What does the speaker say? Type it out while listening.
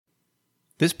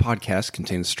This podcast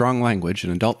contains strong language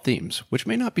and adult themes, which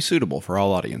may not be suitable for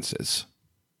all audiences.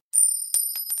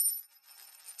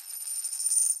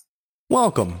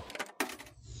 Welcome.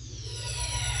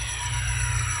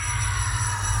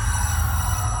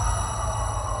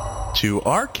 To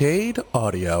Arcade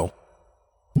Audio.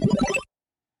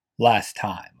 Last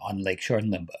time on Lakeshore and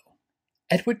Limbo,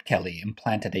 Edward Kelly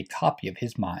implanted a copy of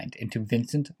his mind into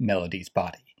Vincent Melody's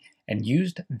body and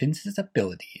used Vince's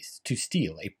abilities to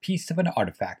steal a piece of an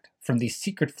artifact from the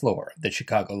secret floor of the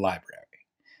Chicago Library.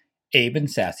 Abe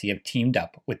and Sassy have teamed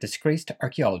up with disgraced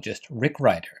archaeologist Rick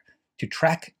Ryder to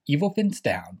track Evil Vince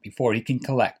down before he can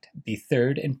collect the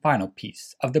third and final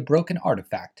piece of the broken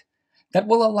artifact that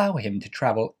will allow him to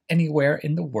travel anywhere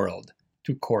in the world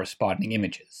through corresponding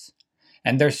images.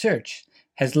 And their search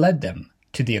has led them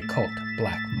to the occult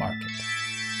black market.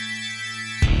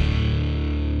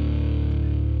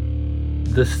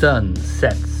 The sun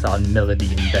sets on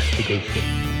Melody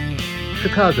Investigation.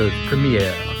 Chicago's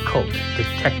premier occult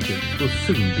detectives will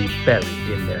soon be buried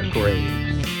in their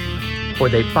graves, for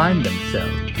they find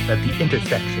themselves at the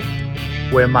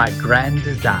intersection where my grand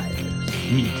desires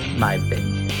meet my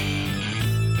vengeance,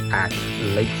 at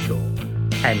Lakeshore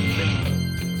and Limbo.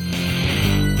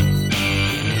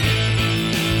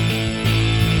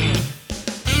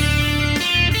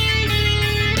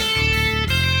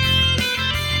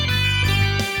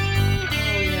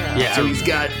 Yeah, So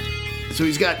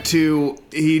he's got two.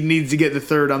 He needs to get the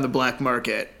third on the black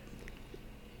market.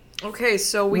 Okay,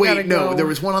 so we gotta Wait, go. no, there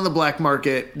was one on the black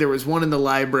market, there was one in the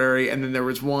library, and then there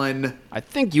was one... I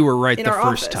think you were right In the our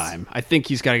first office. time. I think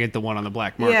he's got to get the one on the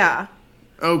black market. Yeah.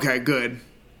 Okay, good.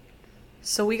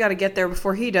 So we gotta get there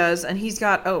before he does, and he's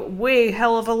got a way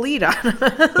hell of a lead on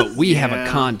us. But we have a Yeah.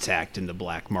 contact in the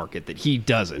black market that he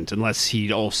doesn't, unless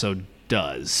he also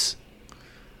does.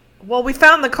 Well, we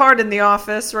found the card in the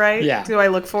office, right? Yeah. Do I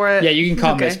look for it? Yeah, you can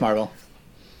call Okay. Miss Marvel.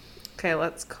 Okay,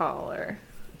 let's call her.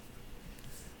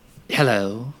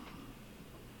 Hello.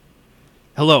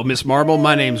 Hello, Miss Marble.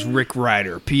 My name's Rick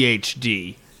Ryder,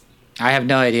 PhD. I have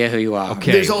no idea who you are.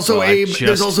 Okay. There's also well, I Abe. just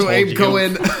There's also told Abe you.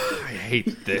 Cohen. I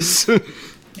hate this.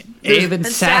 Abe and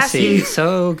Sassy. Sassy,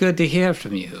 so good to hear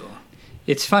from you.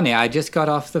 It's funny, I just got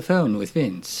off the phone with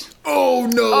Vince. Oh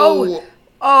no!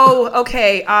 Oh,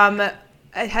 okay.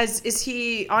 Is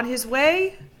he on his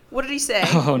way? What did he say?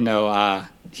 Oh no,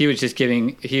 he was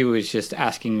just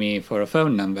asking me for a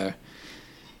phone number.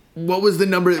 What was the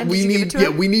number? And We did you give need. it to Yeah,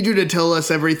 him? we need you to tell us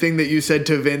everything that you said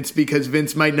to Vince because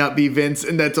Vince might not be Vince,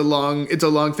 and that's a long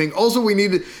thing. Also, we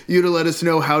need you to let us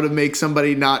know how to make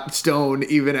somebody not stone,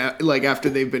 even after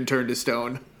they've been turned to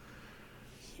stone.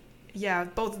 Yeah,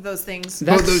 both of those things.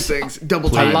 Both those things. Double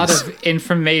A times. lot of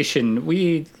information.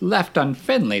 We left on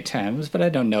friendly terms, but I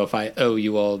don't know if I owe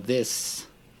you all this.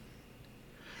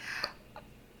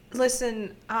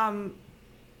 Listen,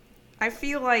 I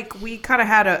feel like we kind of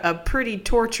had a pretty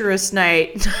torturous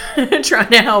night trying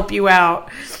to help you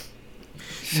out.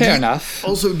 Fair enough.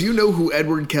 Also, do you know who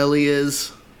Edward Kelly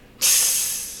is?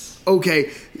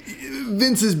 Okay,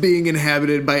 Vince is being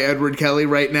inhabited by Edward Kelly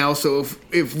right now, so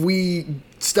if we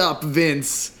stop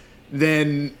Vince,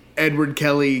 then Edward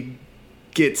Kelly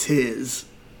gets his.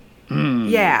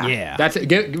 Yeah. Yeah. That's a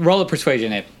good. Roll a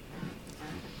persuasion, Abe.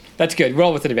 That's good.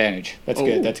 Roll with an advantage. That's Oh.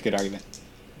 good. That's a good argument.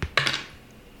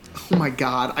 Oh my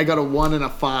god, I got a 1 and a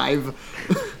 5.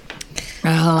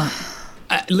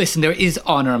 Listen, there is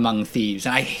honor among thieves,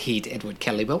 and I hate Edward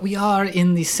Kelly, but we are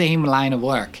in the same line of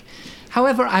work.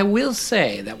 However, I will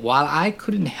say that while I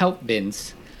couldn't help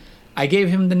Vince, I gave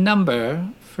him the number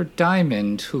for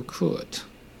Diamond who could.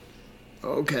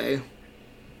 Okay.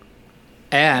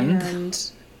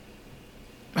 And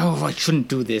oh, I shouldn't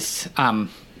do this.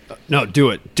 No, do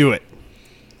it. Do it.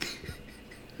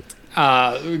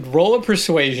 Roll a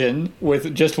persuasion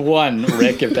with just one,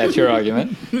 Rick, if that's your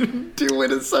argument. Do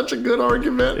it is such a good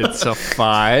argument. It's a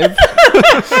 5.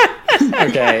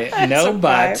 Okay, no, So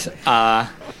but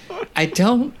I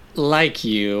don't like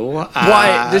you.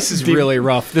 Why? This is really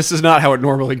rough. This is not how it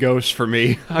normally goes for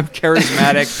me. I'm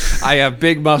charismatic. I have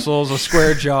big muscles, a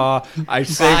square jaw. I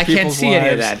save Well, I can't people's see any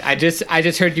of lives. that. I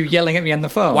just heard you yelling at me on the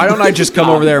phone. Why don't I just come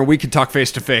over there and we can talk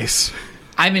face to face?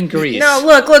 I'm in Greece. No,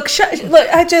 look,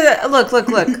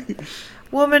 look.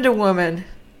 Woman to woman.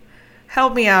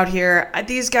 Help me out here.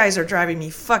 These guys are driving me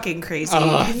fucking crazy.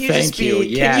 Oh, Can you thank just you, Can you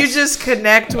yes. just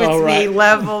connect with All me, right.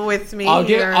 level with me?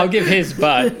 here? I'll give his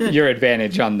butt your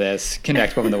advantage on this.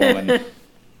 Connect woman to woman.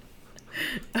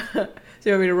 So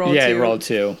you want me to roll Yeah, two? roll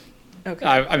 2.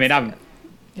 Okay.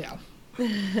 Yeah.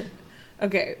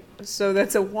 Okay. So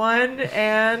that's a 1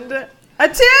 and A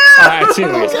 2! All right,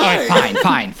 serious. All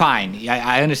right, fine.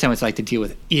 I understand what it's like to deal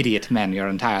with idiot men your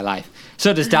entire life.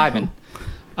 So does Diamond.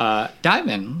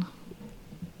 Diamond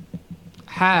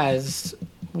has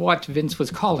what Vince was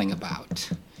calling about.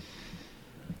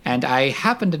 And I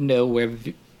happen to know where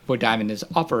Diamond is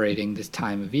operating this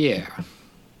time of year.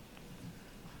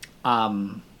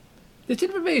 This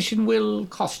information will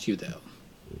cost you, though.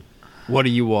 What do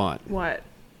you want? What?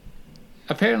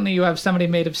 Apparently you have somebody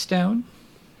made of stone.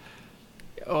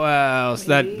 Well,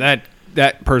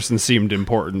 that person seemed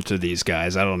important to these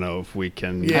guys. I don't know if we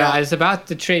can... Yeah. I was about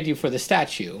to trade you for the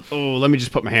statue. Oh, let me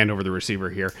just put my hand over the receiver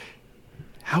here.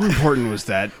 How important was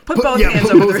that? Put both yeah, hands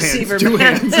put over the both receiver, hands, 2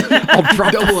 man. hands. I'll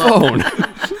drop Double the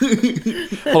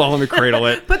phone. Hold on, let me cradle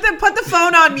it. Put the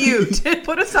phone on mute.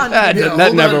 Put us on That, mute. Yeah, that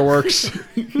hold never on. works.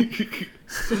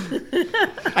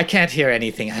 I can't hear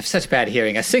anything. I have such bad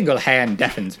hearing. A single hand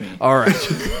deafens me. All right.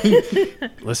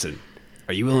 Listen,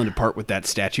 are you willing to part with that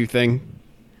statue thing?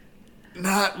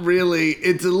 Not really.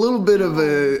 It's a little bit of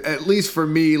a, at least for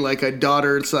me, like a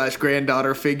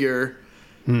daughter/granddaughter figure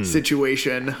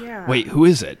situation. Yeah. Wait, who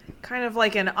is it? Kind of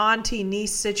like an auntie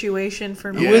niece situation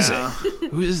for me. Who is Yeah.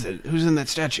 it? Who is it? Who's in that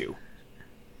statue?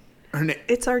 Her na-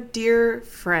 It's our dear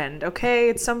friend, okay?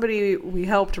 It's somebody we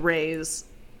helped raise.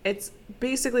 It's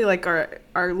basically like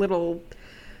our little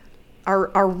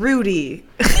our Rudy.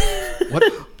 What?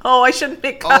 Oh, I shouldn't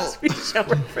make Cosby Show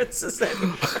references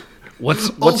anymore. What's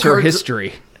her cards-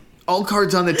 history? all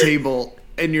cards on the table,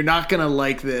 and you're not gonna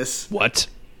like this. What?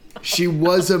 She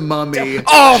was a mummy.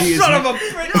 Oh, She is- son of a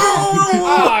bitch!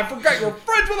 Oh, I forgot you're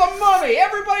friends with a mummy.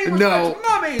 Everybody No. respects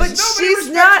mummies. But Nobody she's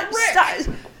respects not.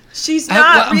 Rick. She's Well,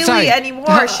 not I'm really sorry.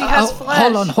 anymore. She has flesh.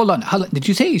 Hold on. Did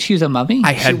you say she's a mummy?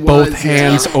 I had She both was,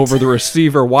 hands yeah. over the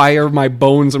receiver. Why are my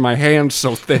bones and my hands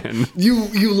so thin?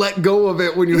 You let go of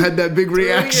it when you had that big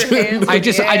reaction. hands I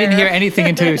didn't hear Yeah. anything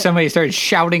until somebody started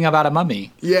shouting about a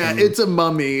mummy. Yeah, it's a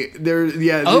mummy.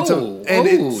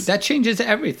 That changes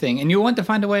everything. And you want to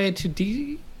find a way to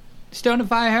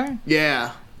de-stonify her?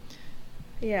 Yeah.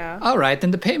 Yeah. All right,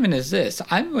 then the payment is this.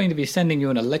 I'm going to be sending you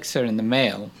an elixir in the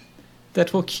mail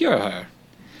that will cure her.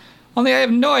 Only I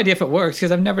have no idea if it works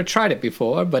because I've never tried it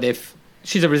before, but if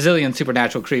she's a resilient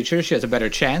supernatural creature, she has a better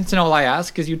chance, and all I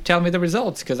ask is you tell me the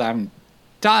results because I'm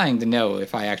dying to know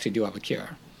if I actually do have a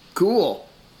cure. Cool.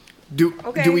 Do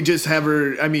Okay. we just have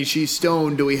her? I mean, she's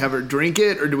stoned. Do we have her drink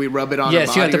it, or do we rub it on her Yes,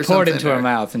 body? you have to or pour it something, into her or-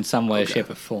 mouth in some way, shape,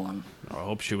 or form. I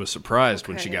hope she was surprised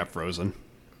when she Okay. got frozen.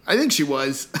 I think she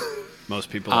was. Most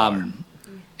people are.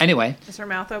 Anyway, Is her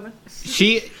mouth open?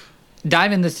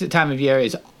 Diamond this time of year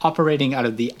is operating out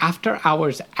of the After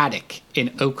Hours Attic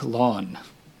in Oak Lawn.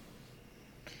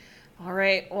 All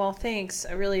right. Well, thanks.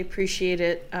 I really appreciate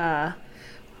it.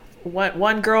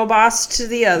 One girl boss to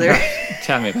the other.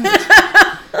 Tell me about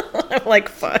it. I'm like,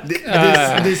 fuck.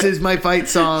 This is my fight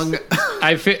song.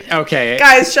 Okay.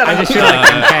 Guys, shut I up. just feel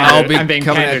like I'll be I'm being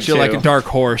coming pandered at you like a to. dark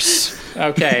horse.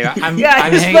 Okay, I'm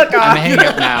Guys, fuck off. hanging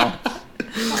up now.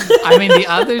 I mean, the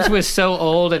others were so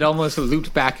old it almost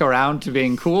looped back around to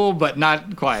being cool, but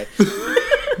not quite.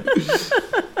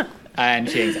 And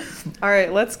she hangs up. All right,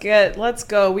 let's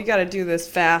go. We got to do this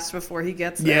fast before he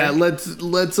gets there. Yeah, let's. Is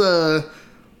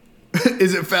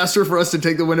it faster for us to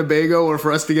take the Winnebago or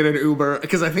for us to get an Uber?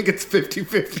 Because I think it's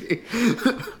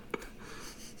 50-50.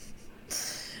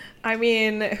 I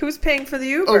mean, who's paying for the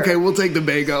Uber? Okay, we'll take the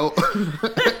Bago.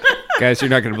 Guys, you're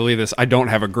not going to believe this. I don't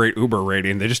have a great Uber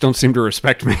rating. They just don't seem to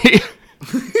respect me.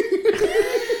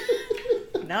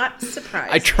 Not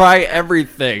surprised. I try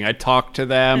everything. I talk to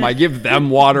them. I give them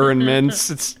water and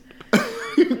mints. It's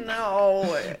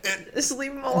No. Just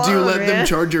leave him alone. Do you let them man.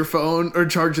 charge your phone or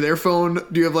charge their phone?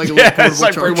 Do you have like a little yes. portable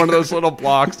I bring one of charger? those little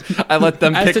blocks. I let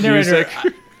them As pick the narrator, music.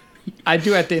 I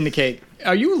do have to indicate.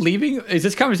 Are you leaving? Is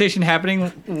this conversation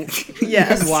happening?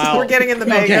 Yes. Wow. We're getting in the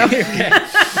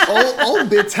Bago. all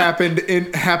bits happen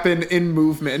in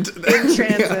movement. In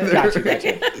transit.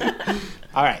 Gotcha.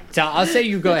 All right. So I'll say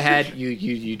you go ahead.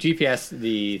 You GPS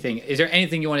the thing. Is there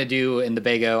anything you want to do in the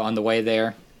Bago on the way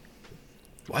there?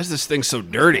 Why is this thing so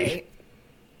dirty?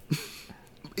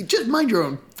 Just mind your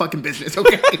own fucking business,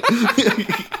 okay?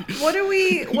 What do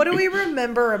we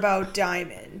remember about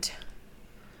Diamond?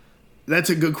 That's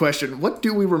a good question. What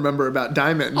do we remember about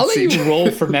Diamond? I'll let you CJ?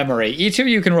 roll for memory. Each of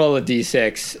you can roll a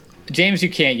d6. James, you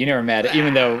can't. You never met,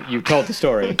 even though you told the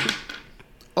story.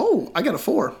 Oh, I got a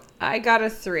 4. I got a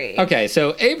 3. Okay,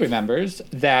 so Abe remembers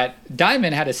that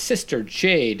Diamond had a sister,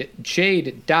 Jade.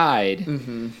 Jade died.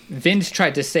 Mm-hmm. Vince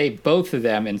tried to save both of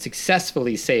them and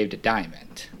successfully saved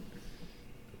Diamond.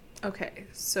 Okay,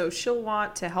 so she'll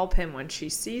want to help him when she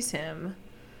sees him.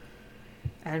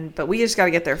 But we just got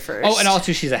to get there first. Oh, and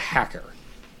also she's a hacker.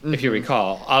 if you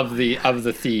recall, of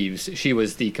the thieves. She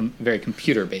was the very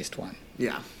computer-based one.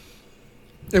 Yeah.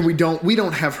 And we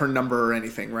don't have her number or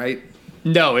anything, right?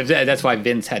 No, that's why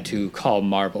Vince had to call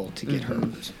Marvel to get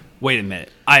hers. Wait a minute.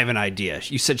 I have an idea.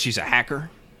 You said she's a hacker?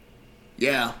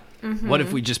 Yeah. What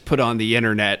if we just put on the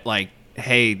internet, like,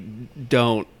 hey,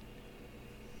 don't...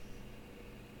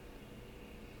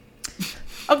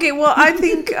 Okay, well, I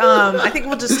think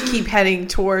we'll just keep heading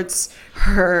towards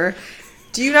her.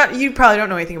 You probably don't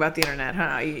know anything about the internet,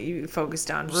 huh? You focused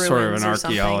on ruins Sort of an or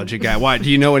archaeology something. guy. Why? Do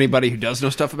you know anybody who does know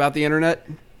stuff about the internet?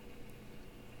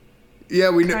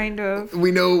 Yeah, we know. Kind of.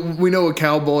 We know a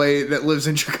cowboy that lives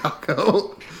in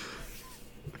Chicago.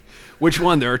 Which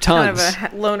one? There are Kind tons.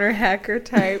 of a loner hacker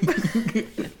type.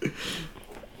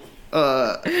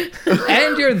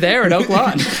 And you're there at Oak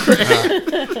Lawn.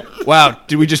 Wow,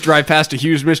 did we just drive past a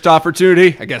huge missed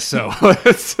opportunity? I guess so.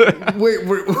 Wait,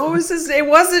 What was his? It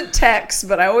wasn't Tex,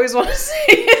 but I always want to say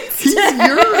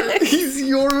it. he's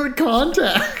your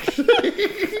contact.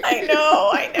 I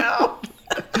know.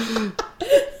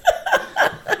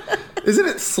 Isn't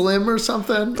it Slim or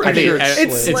something? I think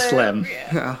It's it's Slim.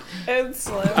 Yeah. It's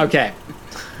Slim. Okay.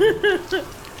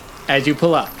 As you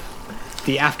pull up,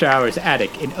 the After Hours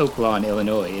Attic in Oak Lawn,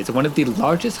 Illinois is one of the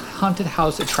largest haunted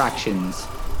house attractions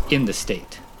in the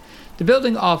state. The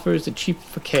building offers a cheap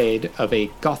facade of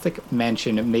a Gothic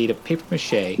mansion made of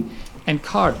papier-mâché and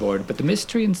cardboard, but the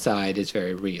mystery inside is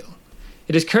very real.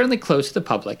 It is currently closed to the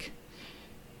public,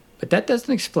 but that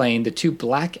doesn't explain the 2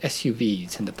 black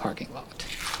SUVs in the parking lot.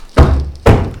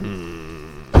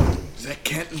 Is that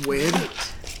Kent and Wade?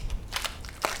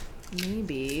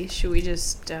 Maybe should we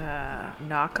just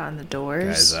knock on the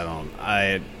doors?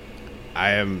 Guys,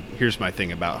 here's my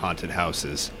thing about haunted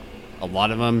houses. A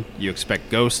lot of them, you expect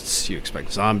ghosts, you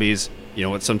expect zombies. You know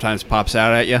what sometimes pops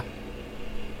out at you?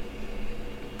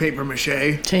 Paper mache.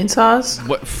 Chainsaws?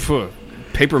 What?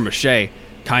 Paper mache,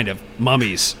 kind of.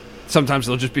 Mummies. Sometimes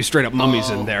there'll just be straight up mummies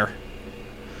in there.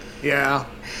 Yeah.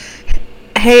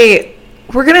 Hey,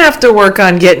 we're gonna have to work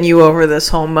on getting you over this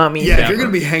whole mummy Yeah, thing. if you're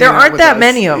gonna be hanging There out aren't with that us,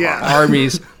 many of them. yeah.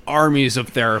 Armies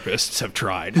of therapists have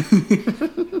tried.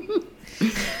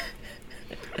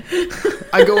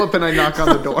 I go up and I knock on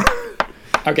the door.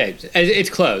 Okay, it's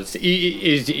closed. It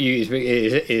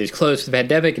is closed for the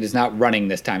pandemic. It is not running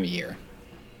this time of year.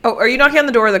 Oh, are you knocking on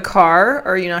the door of the car,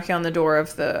 or are you knocking on the door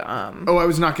of the Oh, I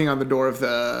was knocking on the door of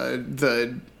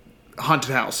the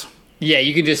haunted house. Yeah,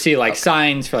 you can just see like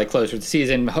signs for like closed for the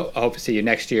season. Hope to see you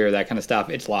next year. That kind of stuff.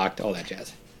 It's locked. All that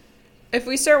jazz. If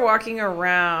we start walking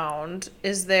around,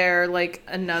 is there like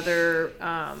another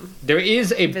There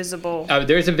is a visible?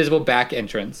 there is a visible back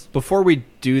entrance. Before we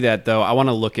do that, though, I want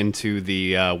to look into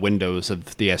the windows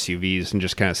of the SUVs and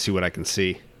just kind of see what I can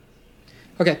see.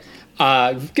 Okay,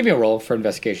 give me a roll for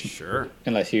investigation. Sure.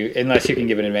 Unless you can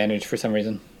give an advantage for some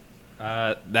reason.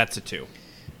 That's a 2.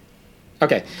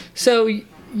 Okay, so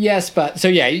yes, but so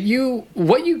yeah,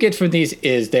 what you get from these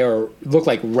is they look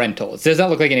like rentals. It does not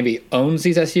look like anybody owns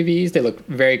these SUVs. They look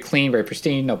very clean, very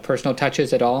pristine, no personal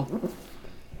touches at all.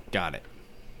 Got it.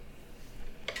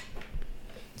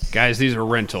 Guys, these are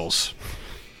rentals.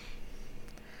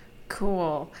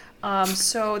 Cool.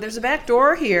 So there's a back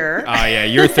door here. Yeah,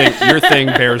 your thing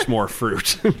bears more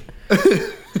fruit.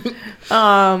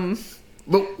 But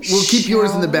we'll keep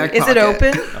yours in the back Is pocket. it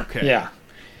open? Okay. Yeah.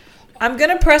 I'm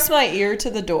gonna press my ear to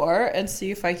the door and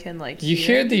see if I can like. You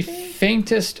hear the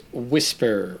faintest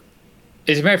whisper.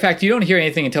 As a matter of fact, you don't hear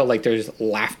anything until like there's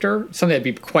laughter, something that'd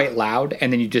be quite loud,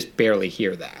 and then you just barely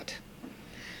hear that.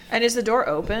 And is the door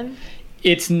open?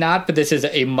 It's not, but this is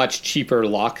a much cheaper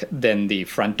lock than the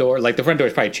front door. Like the front door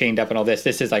is probably chained up and all this.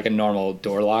 This is like a normal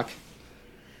door lock.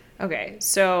 Okay,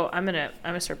 so I'm gonna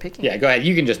start picking. Yeah, go ahead.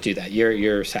 You can just do that.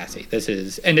 You're sassy. This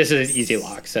is an easy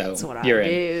lock, so That's what you're I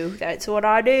in. do. That's what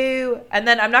I do. And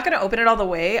then I'm not gonna open it all the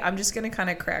way. I'm just gonna kind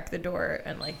of crack the door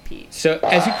and like peek. So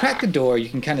as you crack the door, you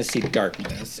can kind of see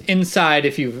darkness. Inside,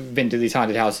 if you've been to these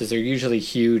haunted houses, they're usually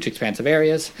huge, expansive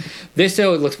areas. This,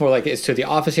 though, it looks more like it's to the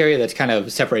office area that's kind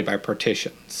of separated by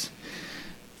partitions.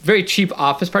 Very cheap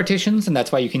office partitions, and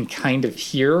that's why you can kind of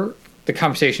hear the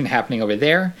conversation happening over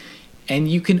there. And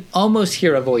you can almost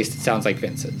hear a voice that sounds like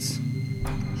Vince's.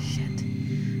 Shit.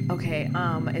 Okay,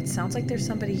 it sounds like there's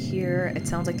somebody here. It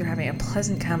sounds like they're having a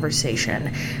pleasant conversation.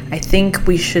 I think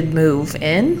we should move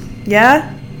in.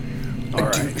 Yeah?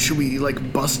 Should we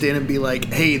like bust in and be like,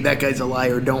 "Hey, that guy's a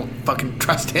liar. Don't fucking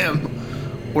trust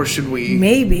him," or should we?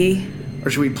 Maybe.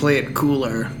 Or should we play it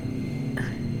cooler?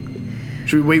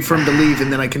 Should we wait for him to leave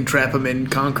and then I can trap him in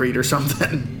concrete or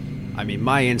something? I mean,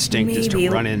 my instinct is Maybe.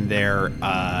 to run in there,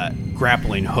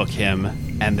 grappling hook him,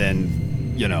 and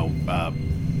then,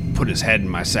 put his head in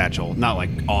my satchel. Not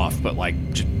like off, but like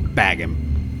just bag him.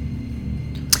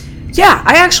 Yeah,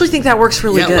 I actually think that works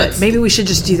really Yeah, good. Maybe we should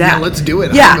just do that. Yeah, let's do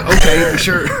it. Yeah. Okay,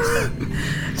 sure.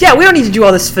 Yeah, we don't need to do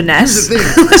all this finesse. Here's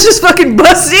the thing. Let's just fucking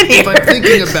bust in here. If I'm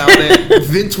thinking about it,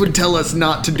 Vince would tell us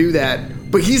not to do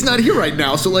that, but he's not here right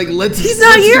now. So like, let's He's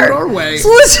not let's here. do it our way. So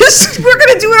we're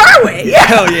gonna do it our way. Yeah.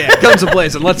 Hell yeah, guns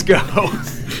a-blazing, let's go.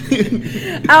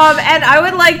 And I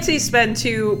would like to spend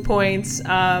 2 points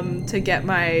to get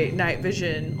my night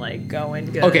vision like going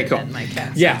good. Okay, cool. And my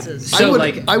cat Yeah. senses. So,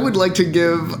 I would like to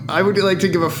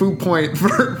give a foo point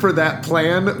for that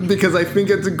plan because I think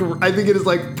it is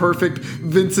like perfect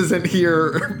Vince isn't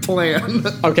here plan.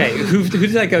 Okay, who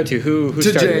did I go to? Who To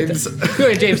started James. with it?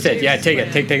 Good, James did. Yeah, take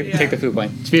it. Take the food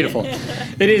point. It's beautiful.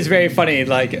 It is very funny,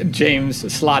 like James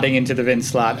slotting into the Vince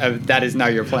slot. That is now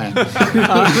your plan.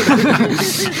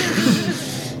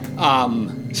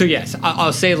 So yes,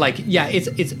 I'll say like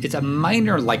it's a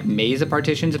minor like maze of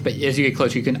partitions, but as you get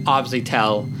closer, you can obviously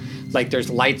tell like there's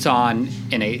lights on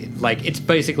in a like it's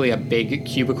basically a big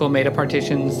cubicle made of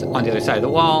partitions on the other side of the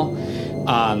wall.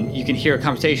 You can hear a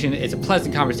conversation. It's a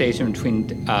pleasant conversation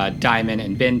between Diamond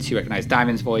and Vince. You recognize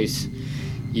Diamond's voice.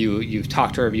 You've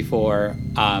talked to her before.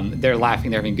 They're laughing.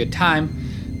 They're having a good time.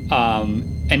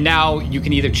 And now you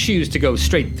can either choose to go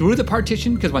straight through the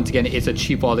partition, because once again, it's a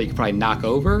cheap wall that you could probably knock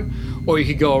over, or you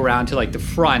could go around to like the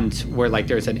front where like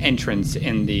there's an entrance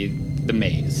in the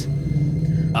maze.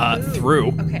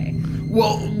 Through. Okay.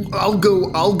 Well, I'll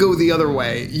go the other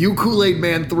way. You Kool-Aid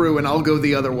Man through, and I'll go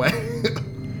the other way.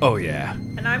 Oh yeah.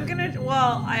 And I'm gonna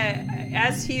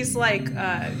as he's like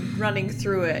running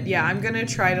through it, yeah, I'm gonna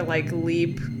try to like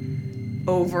leap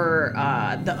over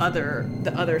the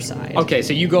other side. Okay,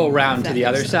 so you go around to That the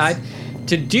other makes sense. side.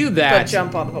 To do that, But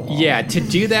jump on the wall. Yeah, to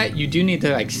do that, you do need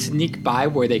to like sneak by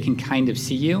where they can kind of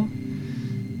see you.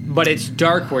 But it's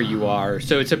dark where you are,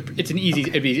 so it'd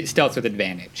be stealth with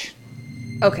advantage.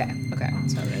 Okay.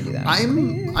 So I'm gonna do that.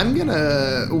 I'm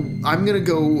gonna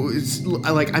go.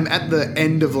 I'm at the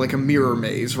end of like a mirror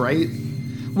maze, right?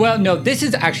 Well, no, this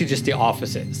is actually just the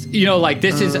offices. You know, like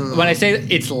this is when I say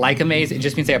it's like a maze, it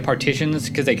just means they have partitions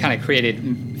because they kind of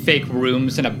created fake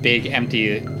rooms in a big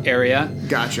empty area.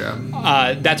 Gotcha.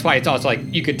 That's why it's also like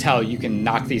you could tell you can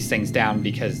knock these things down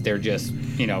because they're just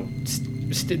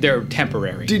they're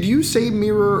temporary. Did you say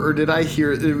mirror, or did I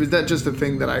hear? Was that just a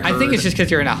thing that I heard? I think it's just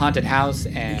because you're in a haunted house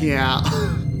and Yeah.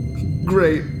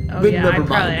 Great. Oh Then yeah, never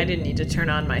mind. I didn't need to turn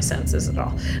on my senses at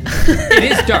all. it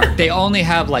is dark. They only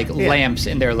have like lamps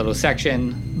in their little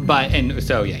section,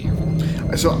 so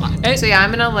yeah. So So yeah,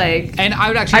 I'm gonna like. And I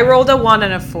would actually. I rolled a 1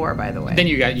 and a 4, by the way. Then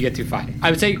you get through fine.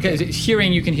 I would say because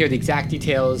hearing, you can hear the exact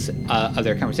details of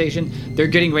their conversation. They're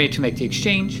getting ready to make the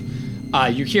exchange.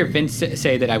 You hear Vince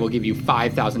say that I will give you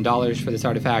 $5,000 for this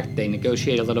artifact. They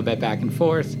negotiate a little bit back and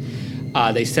forth.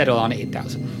 They settle on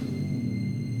 $8,000.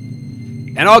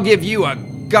 And I'll give you a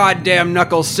goddamn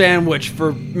knuckle sandwich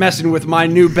for messing with my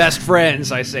new best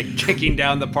friends, I say, kicking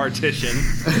down the partition.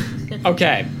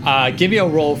 Okay, give me a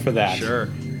roll for that. Sure.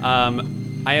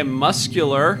 I am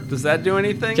muscular. Does that do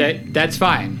anything? Okay, that's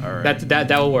fine. All right. That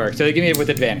will work. So they give me it with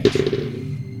advantage.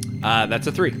 That's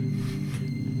a 3.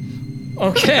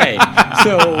 Okay,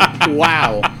 so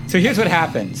wow. So here's what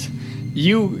happens.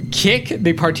 You kick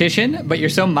the partition, but you're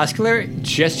so muscular,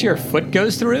 just your foot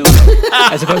goes through,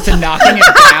 as opposed to knocking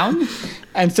it down.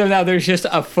 And so now there's just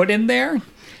a foot in there.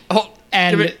 Oh,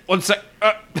 And- give it 1 sec.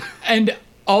 And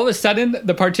all of a sudden,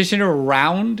 the partition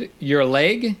around your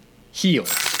leg heals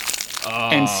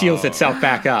and seals itself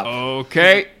back up.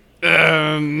 Okay.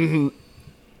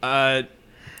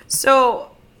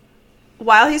 So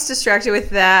while he's distracted with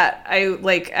that,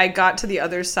 I got to the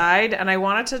other side and I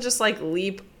wanted to just like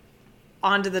leap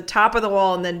onto the top of the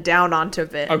wall and then down onto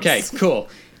Vince. Okay, cool.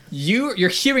 Your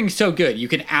hearing so good, you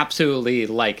can absolutely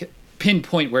like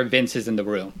pinpoint where Vince is in the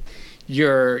room.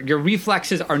 Your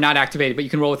reflexes are not activated, but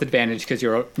you can roll with advantage because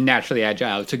you're naturally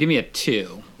agile. So give me a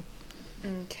 2.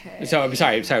 Okay. So I'm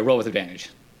sorry, roll with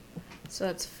advantage. So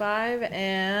that's 5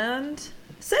 and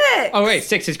 6. Oh wait,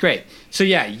 6 is great. So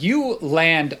yeah, you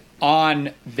land on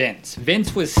Vince.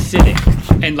 Vince was sitting,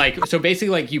 and like so basically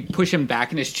like you push him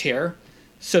back in his chair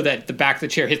so that the back of the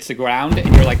chair hits the ground,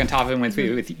 and you're like on top of him with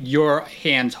your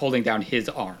hands holding down his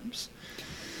arms.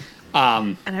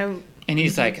 And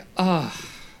he's like, oh.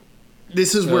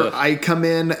 this is where Ugh. I come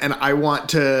in and I want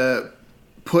to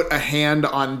put a hand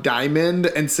on Diamond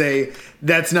and say,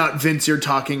 "That's not Vince you're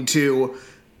talking to.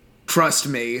 Trust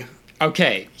me."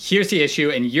 Okay, here's the issue,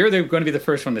 and you're going to be the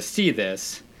first one to see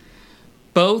this.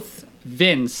 Both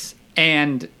Vince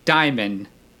and Diamond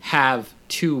have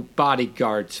 2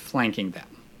 bodyguards flanking them.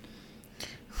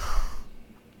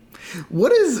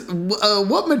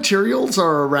 What materials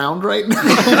are around right now?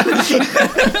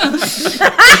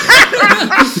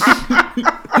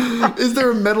 Is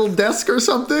there a metal desk or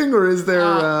something, or is there?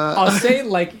 I'll say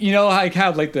like I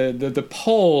have like the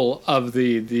pole of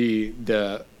the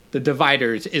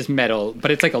dividers is metal,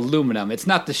 but it's like aluminum. It's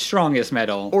not the strongest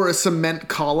metal. Or a cement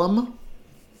column?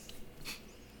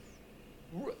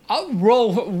 I'll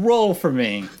roll for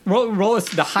me. Roll is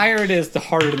the higher it is, the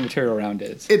harder the material around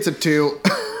is. It's a 2.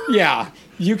 Yeah,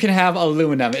 you can have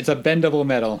aluminum. It's a bendable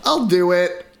metal. I'll do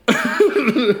it.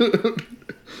 I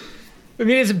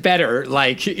mean, it's better,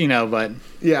 but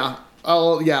yeah.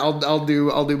 I'll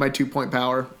do my 2-point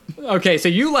power. Okay, so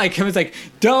you it was like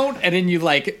don't, and then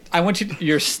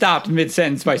you're stopped mid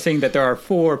sentence by saying that there are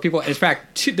 4 people. In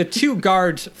fact, the 2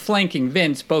 guards flanking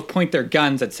Vince both point their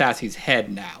guns at Sassy's head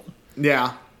now.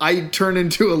 Yeah, I turn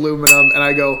into aluminum and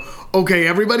I go, okay,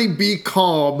 everybody be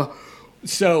calm.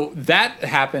 So that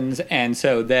happens, and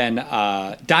so then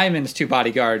Diamond's 2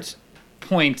 bodyguards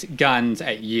point guns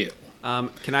at you.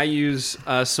 Can I use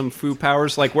some foo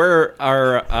powers? Like, where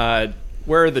are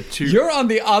the 2? You're on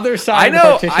the other side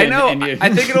of the partition. I know. I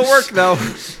think it'll work, though.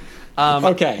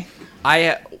 Okay.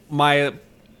 My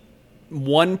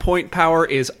 1-point power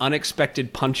is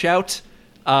unexpected punch-out.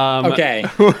 Okay.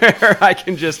 Where I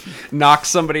can just knock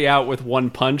somebody out with 1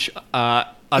 punch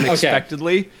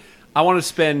unexpectedly. Okay. I want to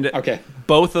spend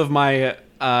both of my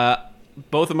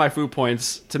foo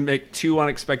points to make 2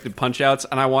 unexpected punch-outs,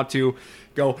 and I want to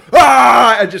go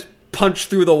and just punch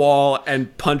through the wall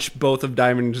and punch both of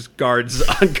Diamond's guards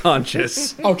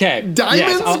unconscious. Okay.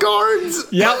 Diamond's guards?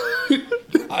 Yep.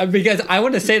 Because I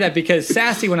want to say that because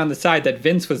Sassy went on the side that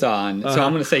Vince was on, so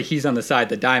I'm going to say he's on the side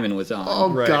that Diamond was on. Oh,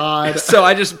 right. God. So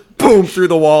I just boom through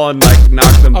the wall and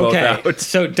knock them both out.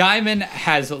 So Diamond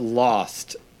has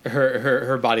lost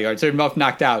her bodyguard, so they're both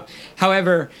knocked out.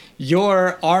 However,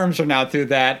 your arms are now through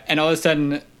that, and all of a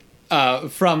sudden,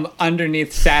 from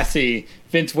underneath Sassy,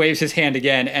 Vince waves his hand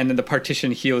again, and then the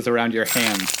partition heals around your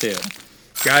hands too.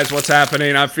 Guys, what's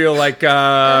happening? I feel like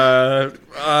how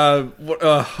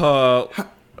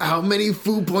many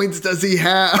foo points does he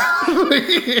have?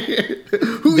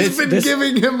 Who's been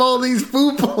giving him all these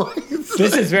foo points?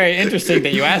 This is very interesting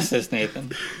that you asked this,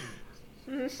 Nathan.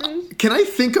 Can I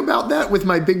think about that with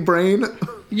my big brain?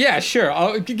 Yeah,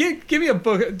 sure. Give me a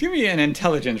book. Give me an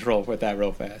intelligence roll with that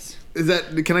real fast.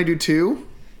 Can I do 2?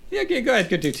 Yeah, go ahead.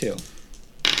 Go do 2.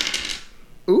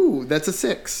 Ooh, that's a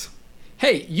 6.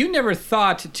 Hey, you never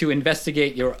thought to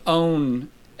investigate your own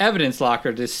evidence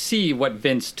locker to see what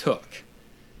Vince took.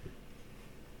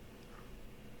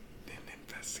 Didn't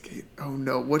investigate. Oh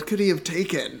no, what could he have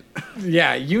taken?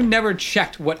 Yeah, you never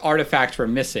checked what artifacts were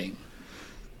missing.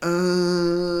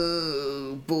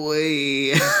 Oh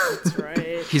boy. That's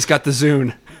right. He's got the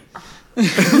Zune.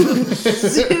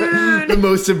 The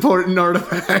most important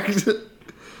artifact.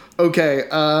 Okay.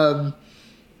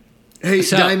 Hey,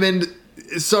 Diamond.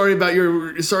 Sorry about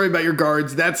your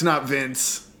guards. That's not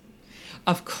Vince.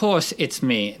 Of course it's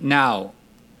me. Now,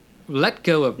 let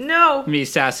go of me,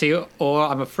 Sassy, or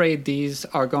I'm afraid these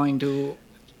are going to...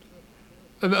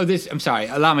 I'm sorry.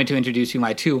 Allow me to introduce you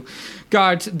my 2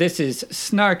 guards. This is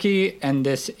Snarky, and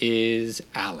this is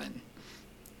Alan.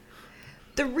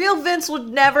 The real Vince would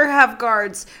never have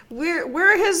guards.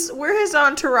 We're his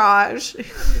entourage.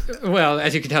 Well,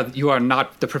 as you can tell, you are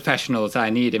not the professionals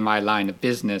I need in my line of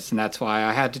business, and that's why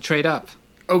I had to trade up.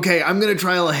 Okay, I'm gonna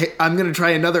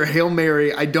try another Hail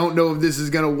Mary. I don't know if this is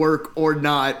gonna work or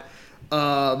not.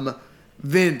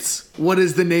 Vince, what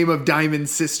is the name of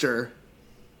Diamond's sister?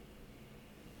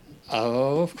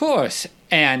 Oh, of course.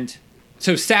 And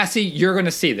so, Sassy, you're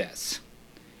gonna see this.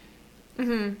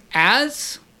 Mm-hmm.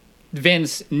 As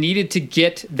Vince needed to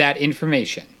get that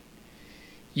information,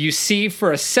 you see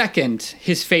for a second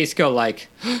his face go like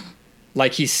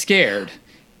he's scared,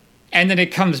 and then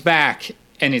it comes back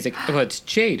and he's like, oh, it's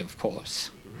Jade, of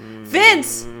course.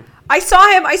 Vince, I saw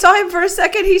him for a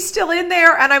second. He's still in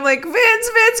there, and I'm like,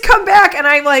 Vince, come back. And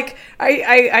I'm like,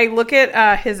 I look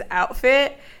at his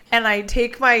outfit, and I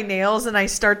take my nails and I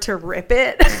start to rip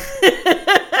it. And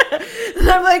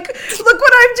I'm like, look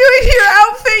what I'm doing to your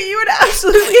outfit. You would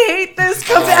absolutely hate this.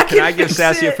 Come back. Can I give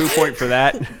Sassy a foo point for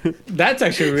that? That's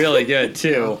actually really good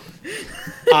too.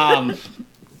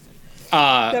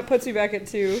 That puts me back at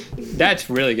 2. That's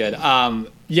really good.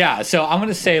 Yeah, so I'm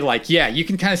gonna say you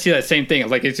can kind of see that same thing.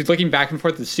 Like, as he's looking back and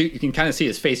forth in the suit, you can kind of see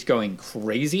his face going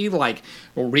crazy, like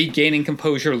regaining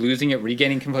composure, losing it,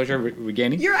 regaining composure,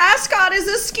 regaining. Your ascot is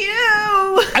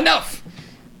askew. Enough.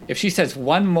 If she says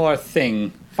one more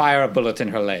thing, fire a bullet in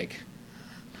her leg.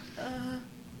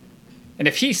 And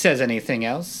if he says anything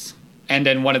else, And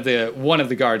then one of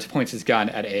the guards points his gun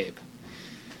at Abe.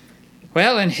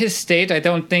 Well, in his state, I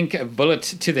don't think a bullet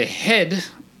to the head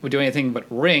would do anything but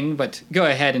ring, but go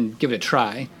ahead and give it a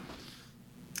try.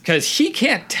 Because he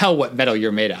can't tell what metal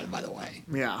you're made out of, by the way.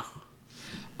 Yeah.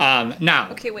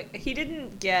 Now. Okay, wait. He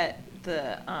didn't get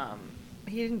the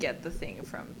thing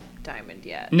from Diamond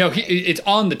yet. No, right? it's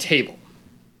on the table.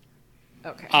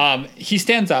 Okay. He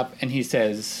stands up and he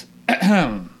says,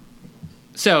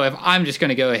 so if I'm just going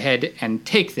to go ahead and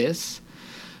take this,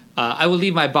 I will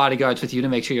leave my bodyguards with you to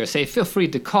make sure you're safe. Feel free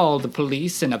to call the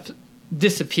police and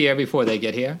disappear before they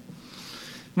get here.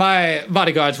 My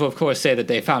bodyguards will, of course, say that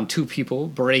they found 2 people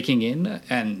breaking in,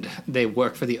 and they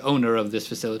work for the owner of this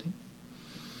facility.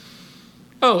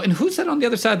 Oh, and who's that on the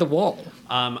other side of the wall?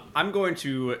 I'm going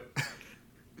to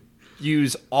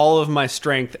use all of my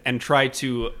strength and try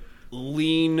to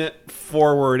lean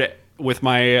forward with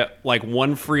my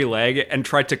one free leg and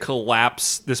try to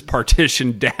collapse this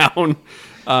partition down.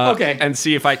 Okay. And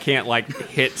see if I can't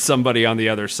hit somebody on the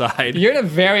other side. You're in a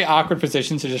very awkward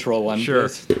position, so just roll one. Sure.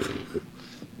 Please.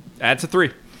 That's a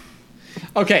 3.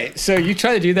 Okay, so you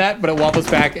try to do that, but it wobbles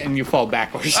back and you fall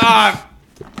backwards. I'm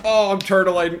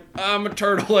turtling. I'm a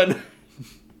turtling.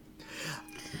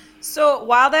 So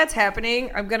while that's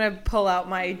happening, I'm gonna pull out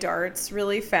my darts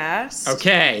really fast.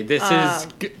 Okay, this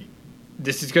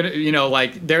is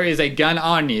gonna, there is a gun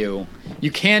on you.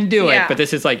 You can do it, but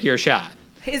this is your shot.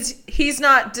 He's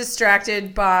not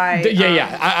distracted by by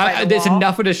the there's wall.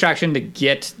 enough of a distraction to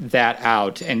get that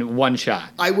out in one shot.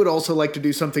 I would also like to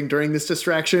do something during this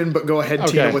distraction, but go ahead,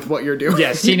 Tina, with what you're doing.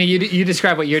 Yes, Tina, you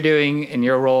describe what you're doing in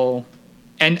your role.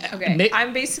 And I'm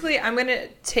going to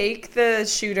take the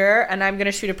shooter and I'm going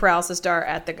to shoot a paralysis dart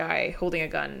at the guy holding a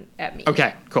gun at me.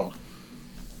 Okay, cool.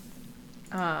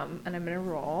 And I'm going to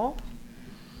roll.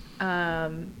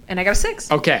 And I got a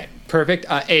 6. Okay, perfect.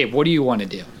 Abe, what do you want to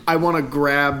do? I want to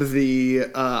grab the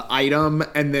item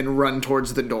and then run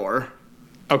towards the door.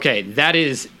 Okay, that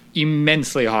is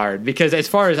immensely hard because as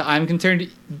far as I'm concerned,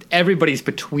 everybody's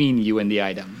between you and the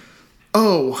item.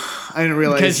 Oh, I didn't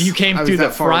realize. Because you came through the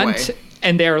front away.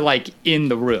 And they're in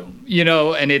the room,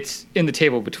 and it's in the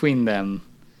table between them.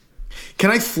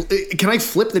 Can I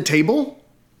flip the table?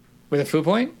 With a foo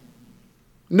point?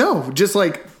 No, just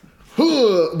during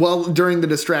the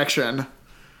distraction.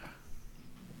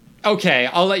 Okay,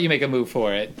 I'll let you make a move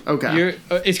for it. Okay.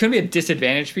 It's going to be a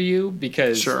disadvantage for you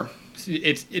because sure.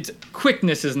 It's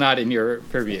quickness is not in your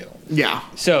purview. Yeah.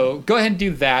 So go ahead and do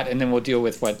that, and then we'll deal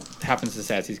with what happens to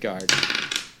Sassy's guard.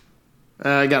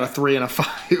 I got a 3 and a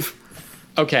 5.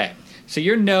 Okay, so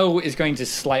your no is going to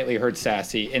slightly hurt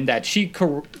Sassy in that she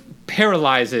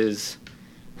paralyzes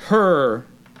her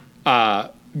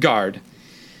guard.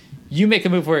 You make a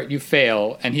move where you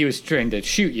fail, and he was trying to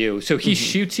shoot you, so he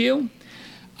shoots you.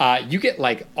 You get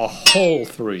a hole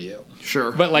through you.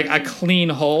 Sure. But a clean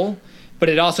hole, but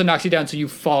it also knocks you down, so you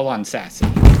fall on Sassy.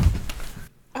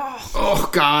 Oh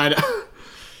God.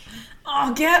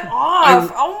 Oh, get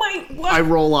off! What? I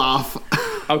roll off.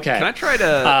 Okay. Can I try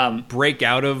to break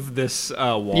out of this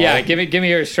wall? Yeah, give me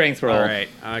your strength roll. All right.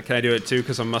 Can I do it too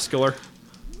because I'm muscular?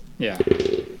 Yeah.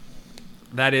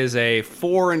 That is a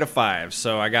 4 and a 5,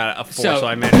 so I got a 4, so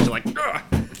I managed to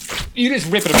You just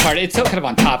rip it apart. It's still kind of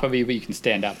on top of you, but you can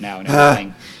stand up now and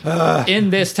everything. In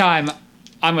this time,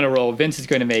 I'm going to roll. Vince is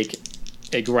going to make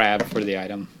a grab for the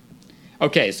item.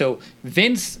 Okay, so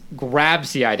Vince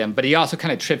grabs the item, but he also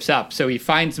kind of trips up, so he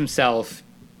finds himself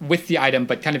with the item,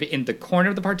 but kind of in the corner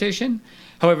of the partition.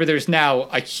 However, there's now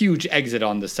a huge exit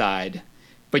on the side,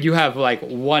 but you have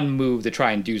one move to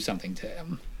try and do something to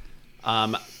him.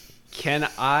 Can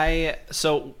I?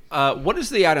 So, what does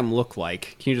the item look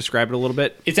like? Can you describe it a little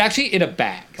bit? It's actually in a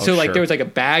bag. Oh, so, sure. there was a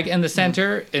bag in the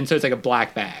center, and so it's a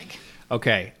black bag.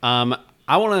 Okay. I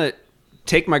want to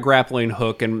take my grappling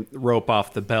hook and rope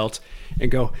off the belt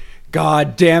and go,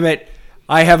 God damn it.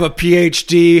 I have a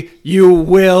PhD. You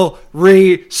will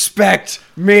respect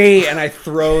me. And I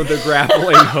throw the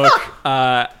grappling hook,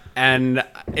 and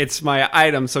it's my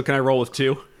item. So can I roll with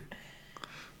 2?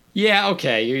 Yeah,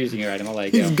 okay. You're using your item. I'll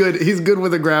let you go. Good. He's good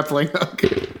with a grappling hook.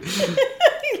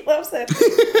 He loves that.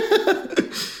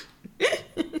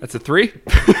 That's a 3.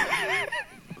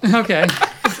 Okay.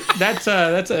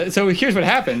 So here's what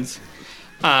happens.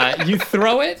 You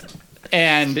throw it,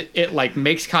 and it like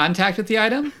makes contact with the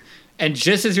item. And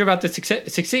just as you're about to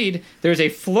succeed, there's a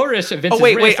flourish of Vince's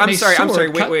wrist. I'm sorry.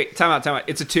 Wait. Time out.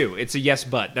 It's a 2. It's a yes,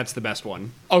 but that's the best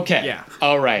one. Okay. Yeah.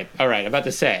 All right. I'm about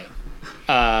to say.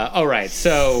 All right.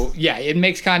 So, yeah, it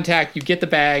makes contact. You get the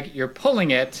bag. You're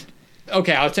pulling it.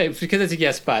 Okay, I'll say because it's a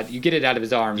yes, but you get it out of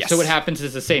his arm. Yes. So what happens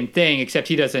is the same thing, except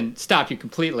he doesn't stop you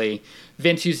completely.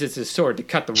 Vince uses his sword to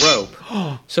cut the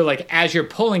rope. So like as you're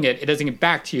pulling it, it doesn't get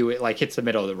back to you. It like hits the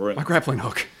middle of the room. My grappling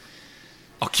hook.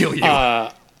 I'll kill you.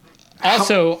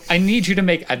 Also, I need you to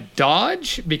make a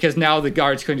dodge because now the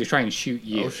guard's going to try and shoot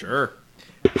you. Oh, sure.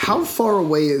 How far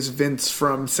away is Vince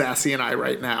from Sassy and I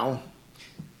right now?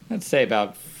 Let's say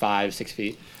about 5-6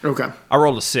 feet. Okay. I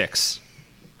rolled a 6.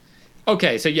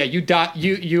 Okay, so yeah,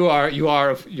 you are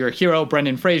your hero,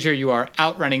 Brendan Fraser. You are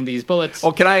outrunning these bullets.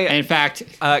 Oh, can I? And in fact,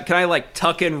 can I like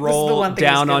tuck and roll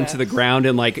down onto the ground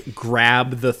and like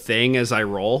grab the thing as I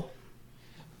roll?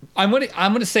 I'm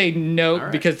gonna say no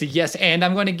because the yes and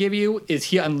I'm going to give you is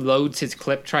he unloads his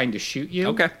clip trying to shoot you.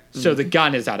 Okay. So the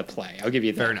gun is out of play. I'll give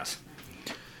you that. Fair enough.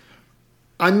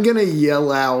 I'm gonna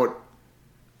yell out,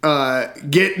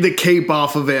 "Get the cape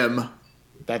off of him!"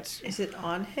 Is it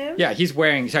on him? Yeah, he's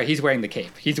wearing the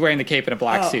cape. He's wearing the cape in a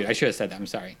black suit. I should have said that. I'm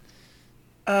sorry.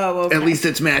 Oh, okay. At least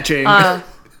it's matching.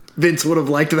 Vince would have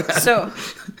liked that.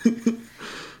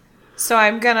 So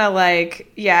I'm gonna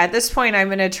like, yeah, at this point I'm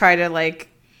gonna try to like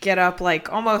get up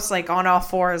like almost like on all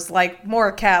fours, like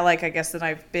more cat-like I guess than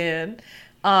I've been,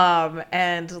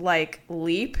 and like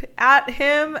leap at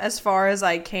him as far as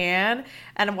I can.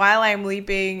 And while I'm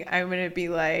leaping, I'm gonna be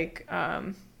like,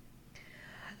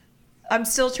 I'm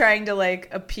still trying to like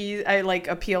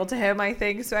appeal to him, I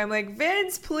think. So I'm like,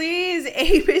 Vince, please,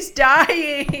 Abe is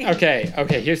dying. Okay,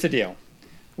 here's the deal.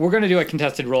 We're going to do a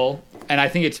contested roll, and I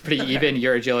think it's pretty even,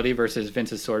 your agility versus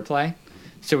Vince's swordplay.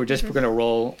 So we're going to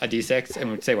roll a d6,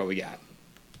 and we'll say what we got.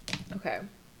 Okay.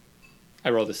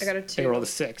 I rolled a I got a 2. I rolled a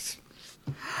 6.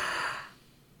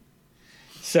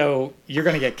 So you're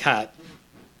going to get cut.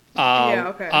 Yeah,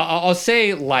 okay. I'll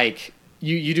say, like...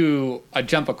 You do a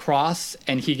jump across,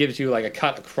 and he gives you like a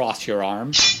cut across your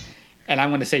arm, and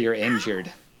I'm going to say you're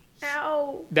injured.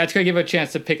 Ow. That's going to give him a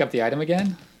chance to pick up the item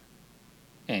again,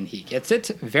 and he gets it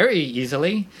very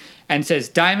easily, and says,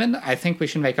 "Diamond, I think we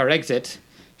should make our exit."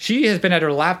 She has been at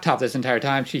her laptop this entire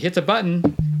time. She hits a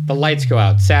button, the lights go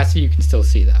out. Sassy, you can still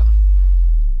see though.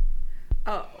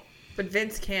 Oh, but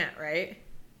Vince can't, right?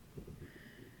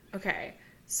 Okay.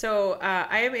 So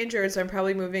I am injured, so I'm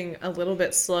probably moving a little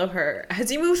bit slower. Has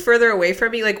he moved further away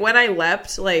from me? Like when I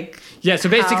leapt, like yeah. So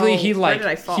basically, where did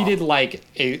I fall? He did like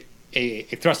a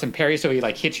thrust and parry. So he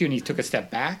like hit you and he took a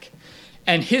step back.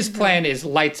 And his plan is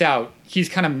lights out. He's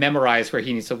kind of memorized where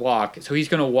he needs to walk, so he's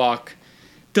going to walk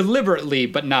deliberately,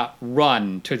 but not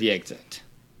run to the exit.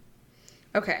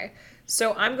 Okay,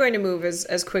 so I'm going to move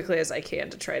as quickly as I can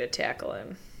to try to tackle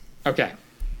him. Okay.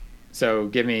 So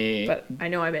give me... But I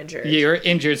know I'm injured. You're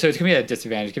injured, so it's going to be at a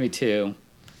disadvantage. Give me 2.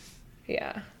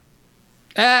 Yeah.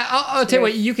 I'll tell you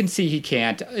what, you can see he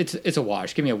can't. It's a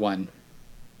wash. Give me a 1.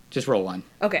 Just roll 1.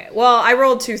 Okay, well, I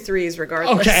rolled 2 3s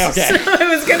regardless. Okay. So it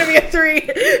was going to be a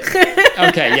 3.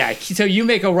 Okay, yeah. So you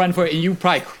make a run for it, and you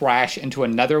probably crash into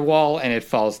another wall, and it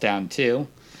falls down too.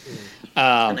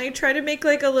 And I try to make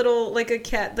like a little, like a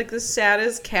cat, like the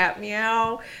saddest cat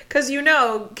meow. Because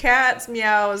cats'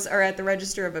 meows are at the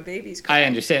register of a baby's cry. I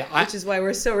understand. Which is why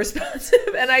we're so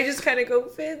responsive. And I just kind of go,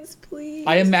 Vince, please.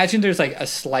 I imagine there's like a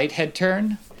slight head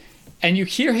turn, and you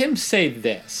hear him say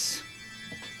this.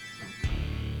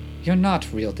 "You're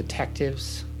not real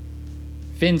detectives.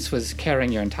 Vince was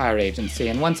carrying your entire agency,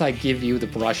 and once I give you the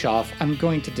brush off, I'm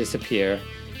going to disappear,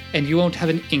 and you won't have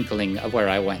an inkling of where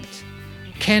I went.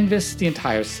 Canvass the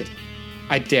entire city.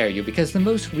 I dare you, because the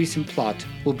most recent plot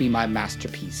will be my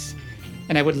masterpiece,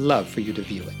 and I would love for you to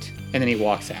view it." And then he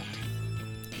walks out.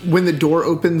 When the door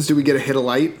opens, do we get a hit of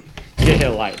light? You get a hit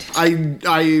of light.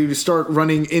 I start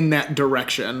running in that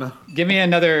direction. Give me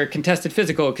another contested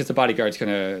physical, because the bodyguard's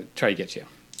going to try to get you.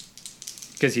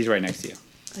 Because he's right next to you.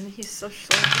 And he's so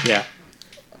slow. Yeah.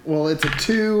 Well, it's a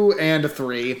 2 and a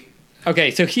 3.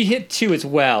 Okay, so he hit 2 as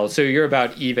well, so you're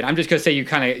about even. I'm just gonna say you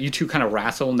two kind of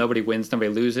wrestle. Nobody wins, nobody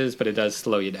loses, but it does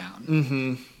slow you down.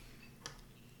 Mm-hmm.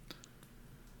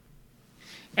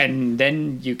 And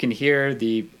then you can hear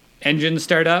the engine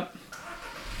start up,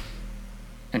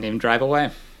 and him drive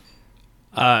away.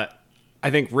 I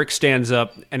think Rick stands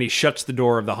up and he shuts the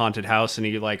door of the haunted house and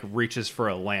he like reaches for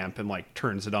a lamp and like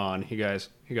turns it on. He goes,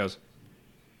 "Did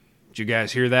you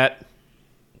guys hear that?"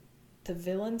 The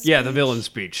villain speech? Yeah, the villain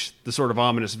speech. The sort of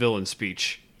ominous villain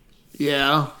speech.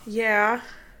 Yeah. Yeah.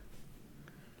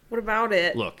 What about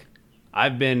it? Look,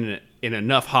 I've been in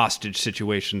enough hostage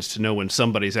situations to know when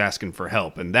somebody's asking for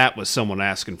help, and that was someone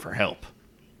asking for help.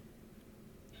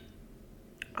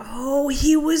 Oh,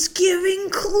 he was giving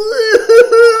clues!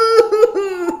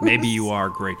 Maybe you are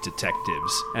great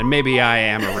detectives, and maybe I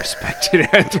am a respected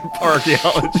anthropologist.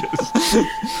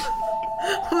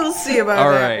 We'll see about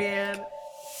All that, right. man.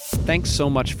 Thanks so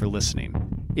much for listening.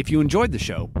 If you enjoyed the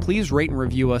show, please rate and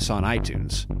review us on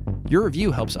iTunes. Your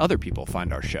review helps other people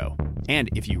find our show. And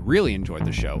if you really enjoyed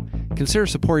the show, consider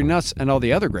supporting us and all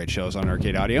the other great shows on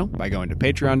Arcade Audio by going to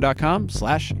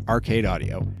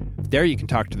patreon.com/arcadeaudio. There you can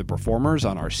talk to the performers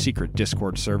on our secret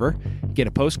Discord server, get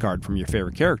a postcard from your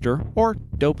favorite character, or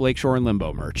dope Lakeshore and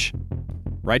Limbo merch.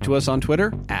 Write to us on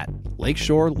Twitter at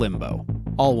Lakeshore Limbo,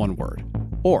 all one word,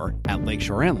 or at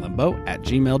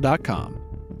lakeshoreandlimbo@gmail.com.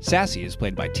 Sassy is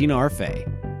played by Tina Arfey.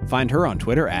 Find her on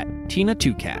Twitter at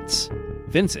Tina2Cats.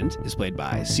 Vincent is played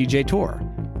by CJ Tor.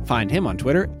 Find him on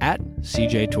Twitter at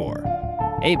CJ Tor.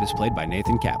 Abe is played by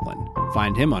Nathan Kaplan.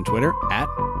 Find him on Twitter at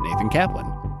Nathan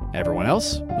Kaplan. Everyone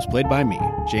else was played by me,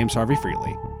 James Harvey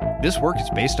Freely. This work is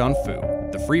based on Foo,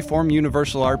 the freeform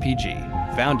universal RPG,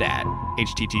 found at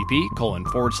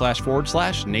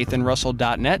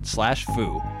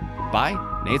http://nathanrussell.net/foo by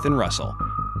Nathan Russell,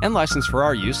 and licensed for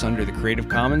our use under the Creative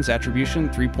Commons Attribution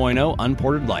 3.0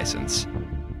 Unported License.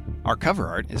 Our cover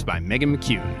art is by Megan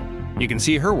McCune. You can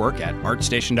see her work at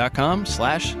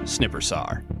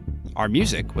artstation.com/snippersaw. Our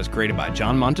music was created by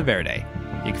John Monteverde.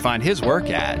 You can find his work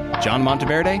at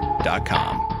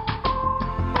johnmonteverde.com.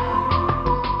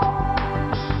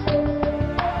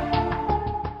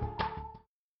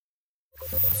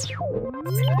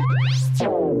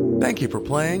 Thank you for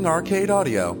playing Arcade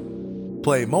Audio.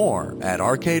 Play more at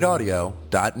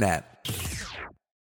arcadeaudio.net.